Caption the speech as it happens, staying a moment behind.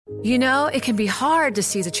You know, it can be hard to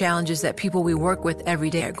see the challenges that people we work with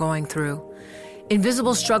every day are going through.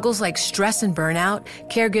 Invisible struggles like stress and burnout,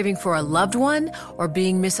 caregiving for a loved one, or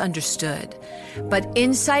being misunderstood. But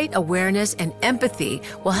insight, awareness, and empathy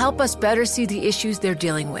will help us better see the issues they're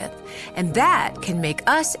dealing with. And that can make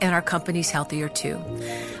us and our companies healthier too.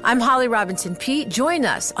 I'm Holly Robinson Peete. Join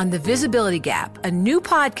us on The Visibility Gap, a new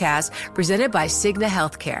podcast presented by Cigna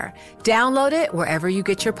Healthcare. Download it wherever you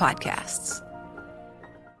get your podcasts.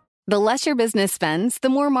 The less your business spends, the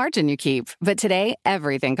more margin you keep. But today,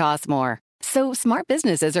 everything costs more. So smart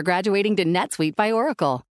businesses are graduating to NetSuite by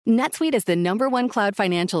Oracle. NetSuite is the #1 cloud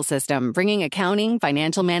financial system, bringing accounting,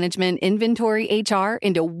 financial management, inventory, HR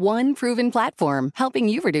into one proven platform, helping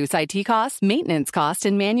you reduce IT costs, maintenance costs,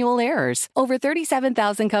 and manual errors. Over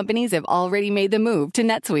 37,000 companies have already made the move to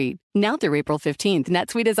NetSuite. Now through April 15th,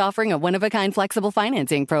 NetSuite is offering a one-of-a-kind flexible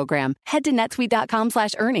financing program. Head to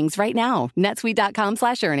netsuite.com/earnings right now.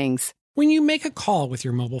 netsuite.com/earnings. When you make a call with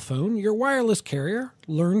your mobile phone, your wireless carrier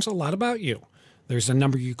learns a lot about you. There's the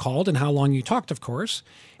number you called and how long you talked, of course.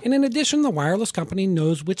 And in addition, the wireless company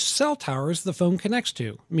knows which cell towers the phone connects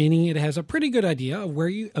to, meaning it has a pretty good idea of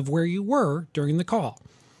where you were during the call.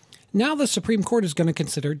 Now the Supreme Court is going to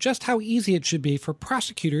consider just how easy it should be for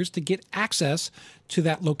prosecutors to get access to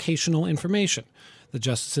that locational information. The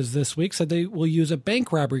justices this week said they will use a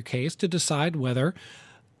bank robbery case to decide whether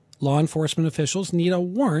law enforcement officials need a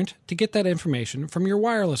warrant to get that information from your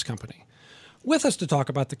wireless company. With us to talk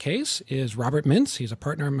about the case is Robert Mintz. He's a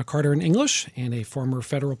partner at McCarter & English and a former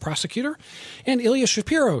federal prosecutor. And Ilya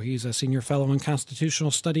Shapiro. He's a senior fellow in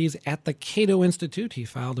constitutional studies at the Cato Institute. He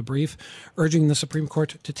filed a brief urging the Supreme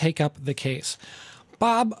Court to take up the case.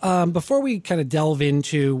 Bob, before we kind of delve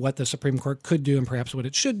into what the Supreme Court could do and perhaps what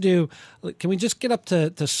it should do, can we just get up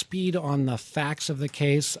to speed on the facts of the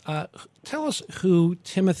case? Tell us who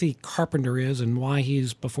Timothy Carpenter is and why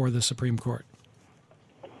he's before the Supreme Court.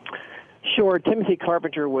 Sure. Timothy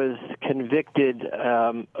Carpenter was convicted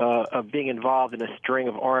of being involved in a string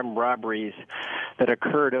of armed robberies that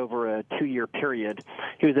occurred over a 2-year period.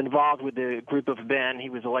 He was involved with a group of men. He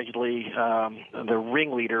was allegedly the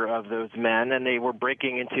ringleader of those men, and they were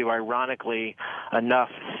breaking into, ironically enough,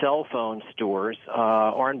 cell phone stores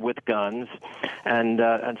armed with guns and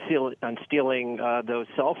stealing those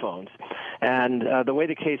cell phones. And the way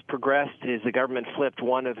the case progressed is the government flipped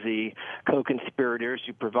one of the co-conspirators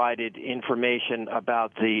who provided information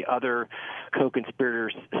about the other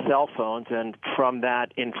co-conspirators' cell phones, and from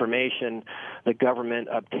that information, the government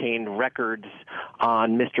obtained records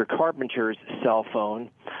on Mr. Carpenter's cell phone,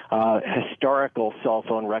 historical cell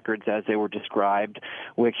phone records as they were described,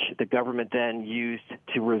 which the government then used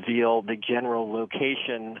to reveal the general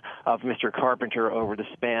location of Mr. Carpenter over the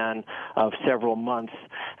span of several months,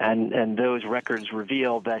 and those records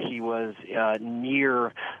revealed that he was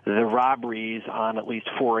near the robberies on at least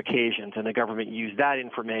 4 occasions, and the government used that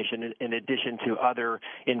information in addition to other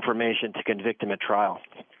information to convict him at trial.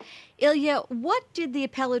 Ilya, what did the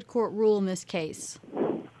appellate court rule in this case?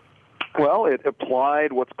 Well, it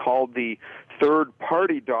applied what's called the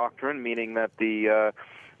third-party doctrine, meaning that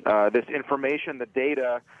this information, the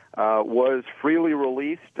data, was freely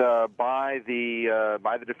released by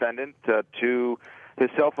the defendant to his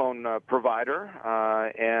cell phone provider,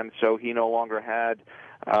 and so he no longer had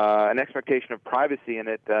an expectation of privacy in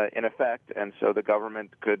it, in effect, and so the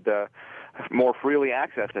government could more freely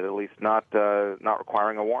access it, at least not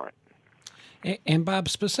requiring a warrant. And Bob,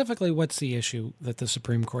 specifically, what's the issue that the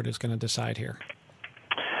Supreme Court is going to decide here?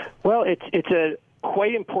 Well, it's a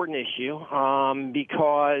quite important issue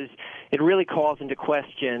because it really calls into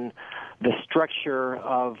question the structure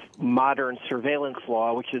of modern surveillance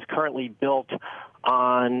law, which is currently built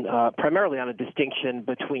on primarily on a distinction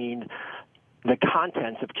between the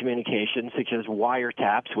contents of communication, such as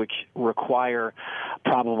wiretaps, which require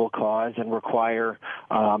probable cause and require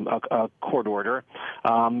a court order,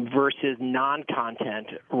 versus non-content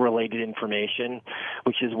related information,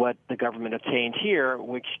 which is what the government obtained here,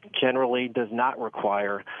 which generally does not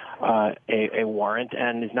require a warrant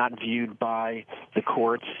and is not viewed by the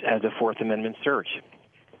courts as a Fourth Amendment search.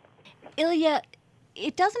 Ilya,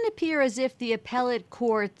 it doesn't appear as if the appellate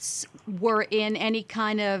courts were in any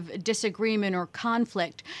kind of disagreement or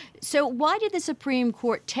conflict. So why did the Supreme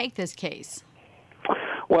Court take this case?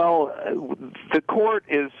 Well, the court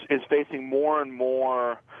is facing more and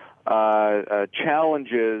more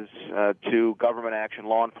challenges to government action,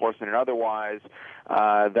 law enforcement and otherwise,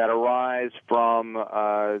 that arise from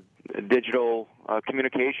digital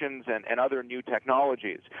communications and other new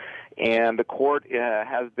technologies. And the court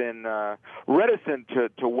has been reticent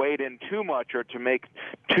to wade in too much or to make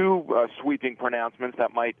too sweeping pronouncements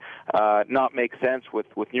that might not make sense with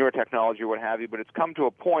newer technology or what have you. But it's come to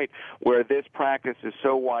a point where this practice is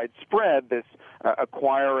so widespread, this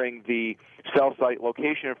acquiring the cell site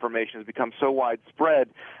location information has become so widespread,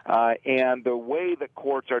 and the way that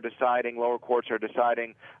courts are deciding, lower courts are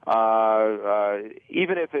deciding,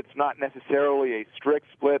 even if it's not necessarily a strict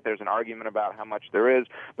split, there's an argument about how much there is,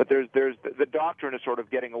 but there's the doctrine is sort of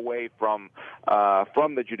getting away from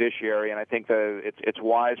the judiciary, and I think that it's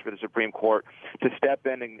wise for the Supreme Court to step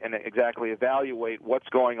in and exactly evaluate what's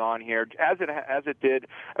going on here, as it did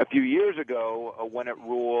a few years ago when it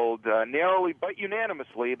ruled narrowly but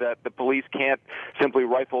unanimously that the police can't simply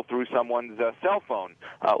rifle through someone's cell phone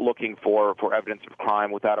looking for evidence of crime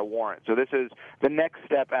without a warrant. So this is the next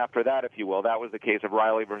step after that, if you will. That was the case of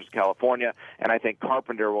Riley versus California, and I think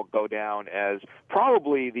Carpenter will go down as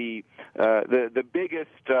probably the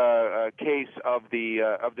biggest case of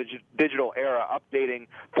the digital era, updating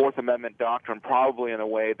Fourth Amendment doctrine probably in a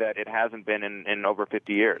way that it hasn't been in over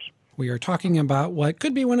 50 years. We are talking about what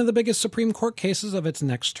could be one of the biggest Supreme Court cases of its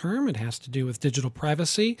next term. It has to do with digital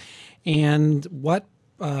privacy and what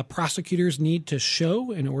prosecutors need to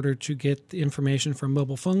show in order to get the information from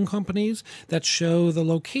mobile phone companies that show the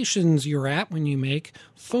locations you're at when you make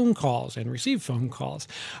phone calls and receive phone calls.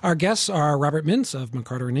 Our guests are Robert Mintz of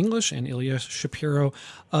McCarter and English and Ilya Shapiro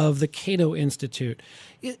of the Cato Institute.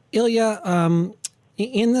 Ilya,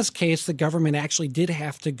 in this case, the government actually did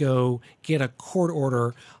have to go get a court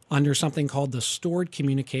order under something called the Stored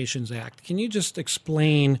Communications Act. Can you just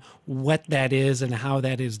explain what that is and how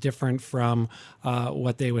that is different from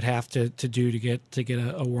what they would have to do to get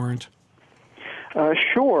a warrant?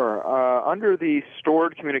 Sure. Under the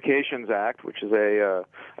Stored Communications Act, which is a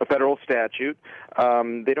federal statute,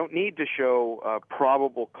 they don't need to show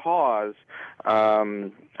probable cause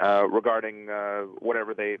regarding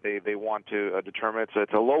whatever they want to determine.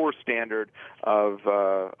 It's a lower standard of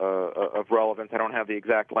relevance. I don't have the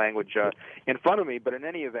exact language in front of me, but in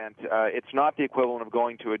any event, it's not the equivalent of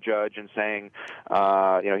going to a judge and saying,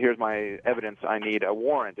 here's my evidence, I need a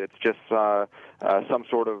warrant. It's just some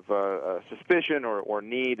sort of suspicion or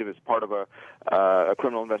need as part of a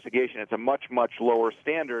criminal investigation. It's a much lower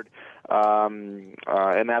standard,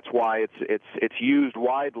 and that's why it's used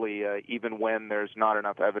widely, even when there's not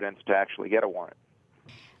enough evidence to actually get a warrant.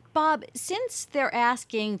 Bob, since they're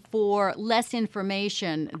asking for less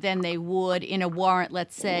information than they would in a warrant,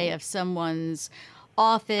 let's say, of someone's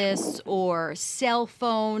office or cell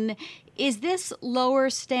phone, is this lower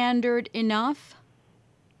standard enough?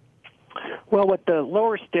 Well, what the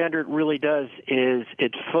lower standard really does is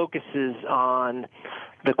it focuses on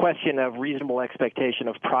the question of reasonable expectation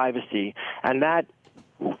of privacy, and that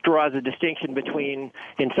draws a distinction between,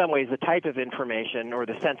 in some ways, the type of information or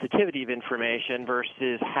the sensitivity of information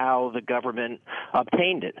versus how the government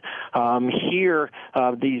obtained it. Here,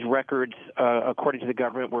 these records, according to the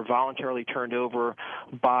government, were voluntarily turned over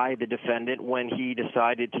by the defendant when he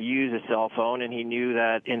decided to use a cell phone, and he knew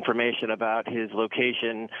that information about his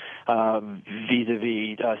location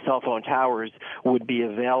vis-a-vis cell phone towers would be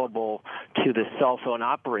available to the cell phone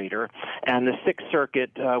operator. And the Sixth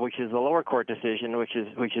Circuit, which is the lower court decision, which is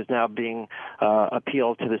now being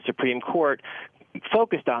appealed to the Supreme Court,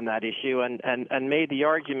 focused on that issue and made the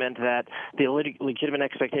argument that the legitimate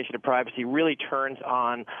expectation of privacy really turns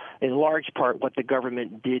on, in large part, what the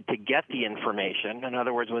government did to get the information. In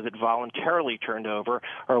other words, was it voluntarily turned over,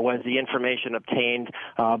 or was the information obtained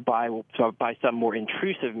by some more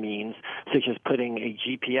intrusive means, such as putting a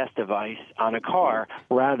GPS device on a car,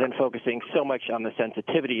 rather than focusing so much on the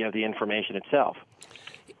sensitivity of the information itself?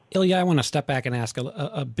 Ilya, I want to step back and ask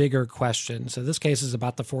a bigger question. So this case is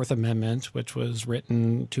about the Fourth Amendment, which was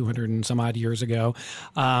written 200 and some odd years ago.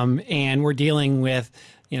 And we're dealing with,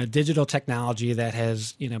 digital technology that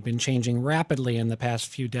has, been changing rapidly in the past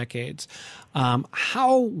few decades.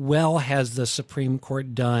 How well has the Supreme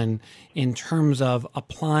Court done in terms of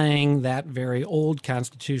applying that very old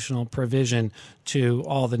constitutional provision to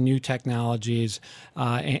all the new technologies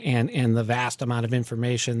and the vast amount of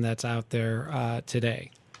information that's out there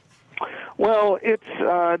today? Well, it's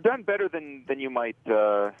done better than you might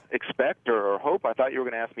expect or hope. I thought you were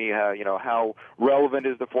going to ask me, how relevant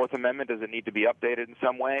is the Fourth Amendment? Does it need to be updated in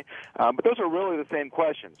some way? But those are really the same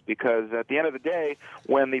questions, because at the end of the day,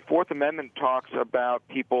 when the Fourth Amendment talks about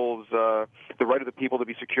people's the right of the people to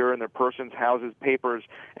be secure in their persons, houses, papers,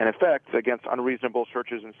 and effects against unreasonable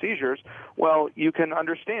searches and seizures, well, you can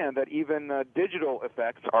understand that even digital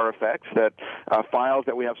effects are effects, that files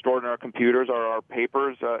that we have stored in our computers are our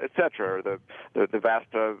papers, etc., the vast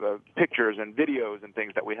pictures and videos and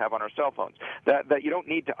things that we have on our cell phones, that you don't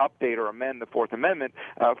need to update or amend the Fourth Amendment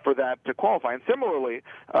for that to qualify. And similarly,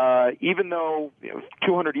 even though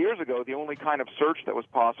 200 years ago the only kind of search that was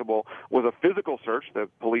possible was a physical search, the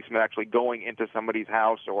policeman actually going into somebody's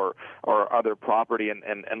house or other property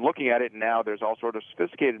and looking at it, and now there's all sorts of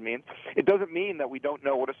sophisticated means, it doesn't mean that we don't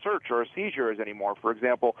know what a search or a seizure is anymore. For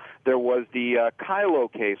example, there was the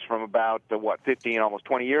Kylo case from about, 15, almost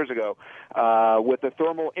 20 years ago, with the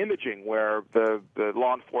thermal imaging, where the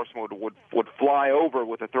law enforcement would fly over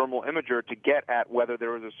with a thermal imager to get at whether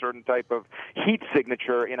there was a certain type of heat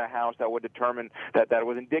signature in a house that would determine that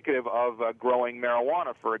was indicative of growing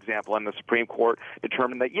marijuana, for example. And the Supreme Court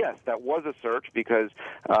determined that, yes, that was a search because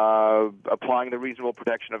applying the reasonable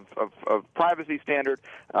protection of privacy standard,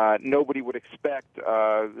 nobody would expect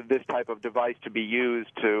this type of device to be used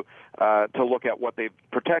to look at what they've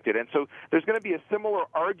protected. And so there's going to be a similar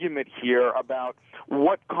argument here about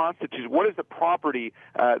what constitutes, what is the property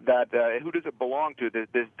who does it belong to,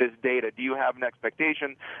 this data? Do you have an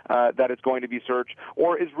expectation that it's going to be searched,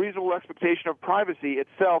 or is reasonable expectation of privacy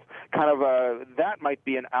itself kind of that might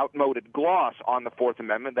be an outmoded gloss on the Fourth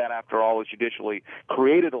Amendment that, after all, is judicially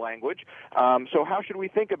created language. So how should we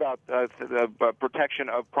think about the protection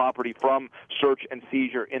of property from search and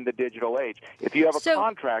seizure in the digital age? If you have a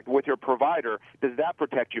contract with your provider, does that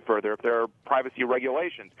protect you further? If there are privacy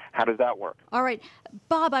regulations, how does that work? All right.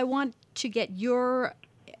 Bob, I want to get your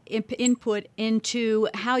input into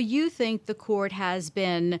how you think the court has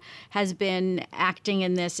been acting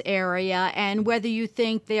in this area, and whether you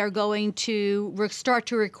think they are going to start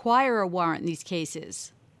to require a warrant in these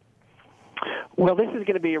cases. Well, this is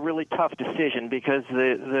going to be a really tough decision, because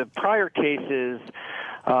the prior cases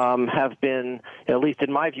have been, at least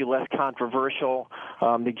in my view, less controversial.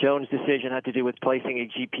 The Jones decision had to do with placing a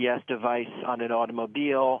GPS device on an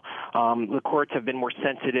automobile. The courts have been more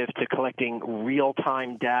sensitive to collecting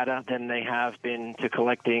real-time data than they have been to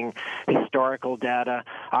collecting historical data.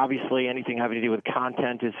 Obviously, anything having to do with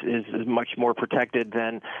content is much more protected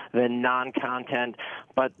than non-content.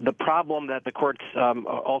 But the problem that the courts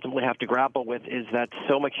ultimately have to grapple with is that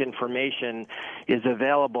so much information is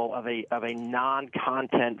available of a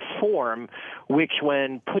non-content form, which,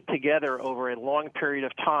 when put together over a long period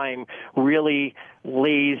of time, really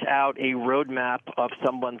lays out a roadmap of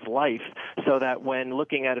someone's life, so that when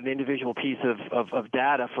looking at an individual piece of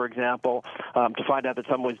data, for example, to find out that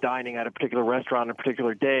someone was dining at a particular restaurant on a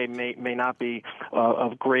particular day may not be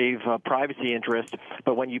of grave privacy interest,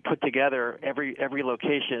 but when you put together every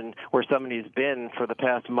location where somebody's been for the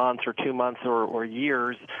past month or 2 months or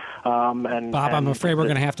years. Bob, I'm afraid we're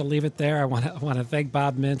going to have to leave it there. I want to thank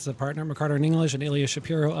Bob Mintz, a partner at McCarter & English, and Ilya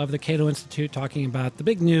Shapiro of the Cato Institute, talking about the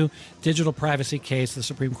big new digital privacy case the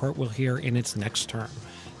Supreme Court will hear in its next term.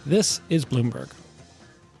 This is Bloomberg.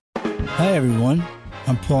 Hi, everyone.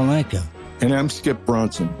 I'm Paul Anka. And I'm Skip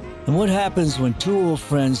Bronson. And what happens when two old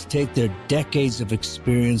friends take their decades of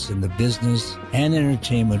experience in the business and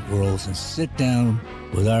entertainment worlds and sit down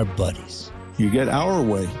with our buddies? You get Our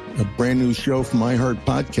Way, a brand new show from iHeart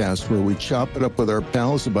Podcast where we chop it up with our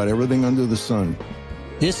pals about everything under the sun.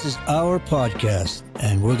 This is our podcast,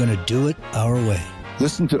 and we're going to do it our way.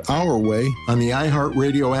 Listen to Our Way on the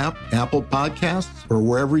iHeartRadio app, Apple Podcasts, or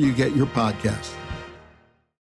wherever you get your podcasts.